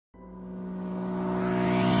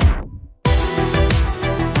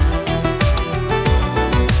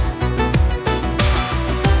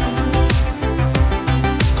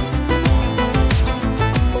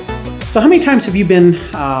So how many times have you been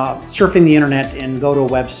surfing the internet and go to a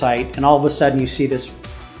website and all of a sudden you see this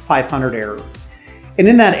 500 error? And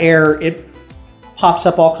in that error, it pops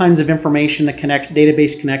up all kinds of information, the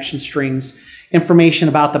database connection strings, information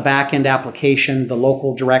about the back-end application, the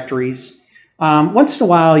local directories. Once in a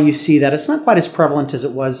while you see that. It's not quite as prevalent as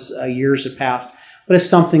it was years past, but it's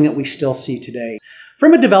something that we still see today.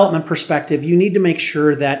 From a development perspective, you need to make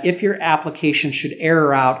sure that if your application should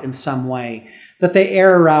error out in some way, that they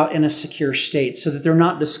error out in a secure state so that they're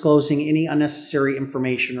not disclosing any unnecessary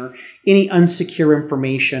information or any unsecure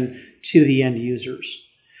information to the end users.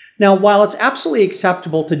 Now, while it's absolutely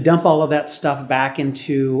acceptable to dump all of that stuff back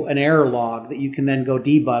into an error log that you can then go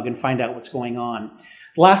debug and find out what's going on,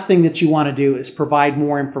 the last thing that you want to do is provide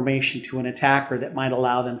more information to an attacker that might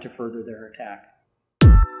allow them to further their attack.